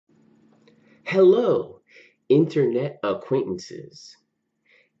Hello, internet acquaintances.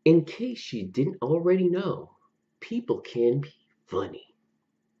 In case you didn't already know, people can be funny.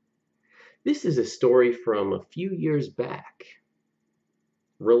 This is a story from a few years back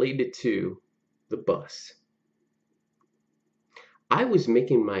related to the bus. I was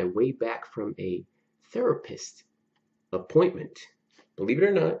making my way back from a therapist appointment. Believe it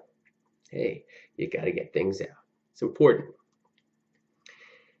or not, hey, you got to get things out. It's important.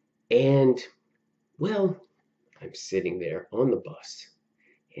 And, well, I'm sitting there on the bus,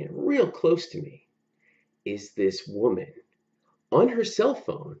 and real close to me is this woman on her cell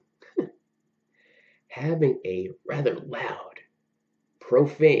phone having a rather loud,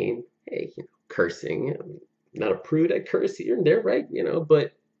 profane, hey, cursing. I'm not a prude, I curse here and there, right?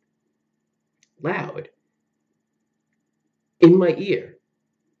 But loud in my ear,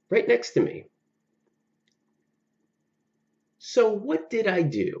 right next to me. So what did I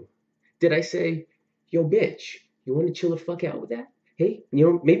do? Did I say, yo, bitch, you want to chill the fuck out with that? Hey,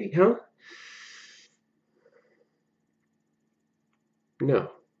 maybe, huh?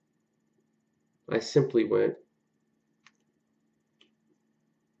 No. I simply went,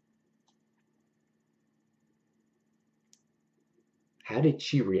 how did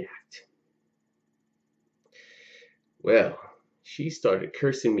she react? Well, she started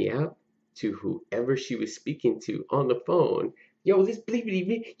cursing me out to whoever she was speaking to on the phone. Yo, this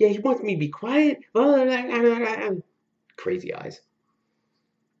bleepity, yeah, he wants me to be quiet. Crazy eyes.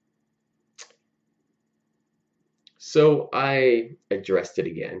 So I addressed it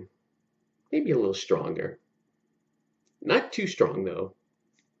again, maybe a little stronger. Not too strong, though.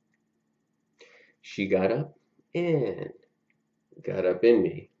 She got up and got up in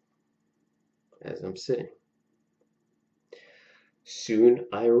me as I'm sitting. Soon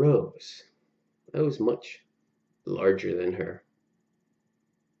I rose. I was much larger than her.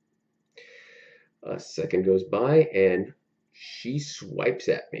 A second goes by and she swipes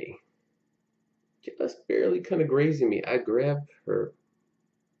at me, just barely kind of grazing me. I grab her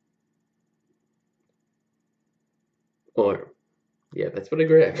arm. Yeah, that's what I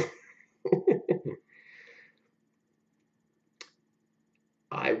grabbed.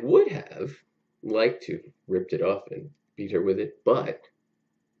 I would have liked to ripped it off and beat her with it, but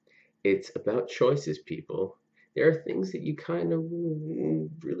it's about choices, people. There are things that you kind of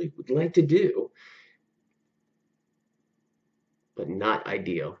really would like to do, but not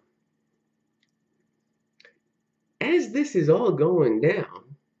ideal. As this is all going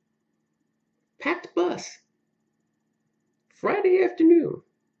down, packed bus, Friday afternoon.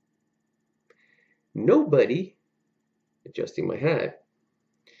 Nobody, adjusting my hat,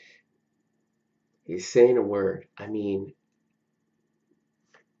 is saying a word. I mean,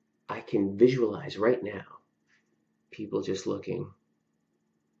 I can visualize right now people just looking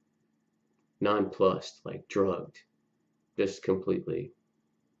nonplussed, like drugged, just completely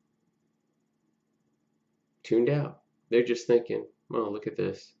tuned out. They're just thinking, oh, look at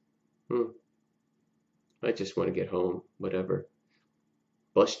this. I just want to get home, whatever.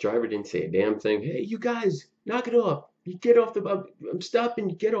 Bus driver didn't say a damn thing. Hey, you guys, knock it off. You get off the bus. I'm stopping,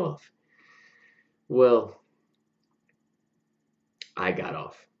 you get off. Well, I got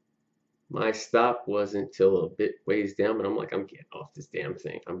off. My stop wasn't till a bit ways down, but I'm like, I'm getting off this damn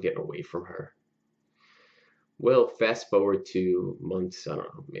thing. I'm getting away from her. Well, fast forward to months, I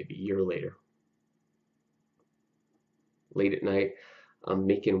don't know, maybe a year later. Late at night, I'm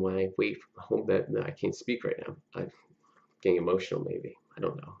making my way from home. No, I can't speak right now. I'm getting emotional, maybe. I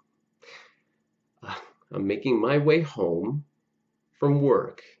don't know. I'm making my way home from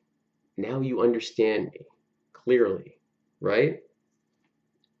work. Now you understand me clearly, right?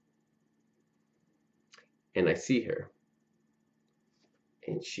 And I see her.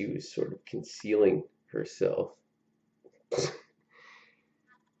 And she was sort of concealing herself.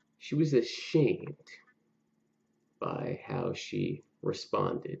 She was ashamed by how she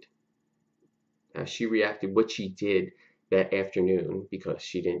responded, how she reacted, what she did that afternoon because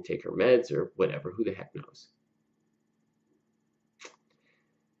she didn't take her meds or whatever. Who the heck knows?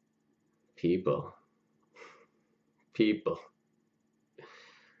 People.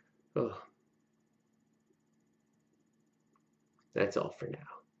 Oh, that's all for now.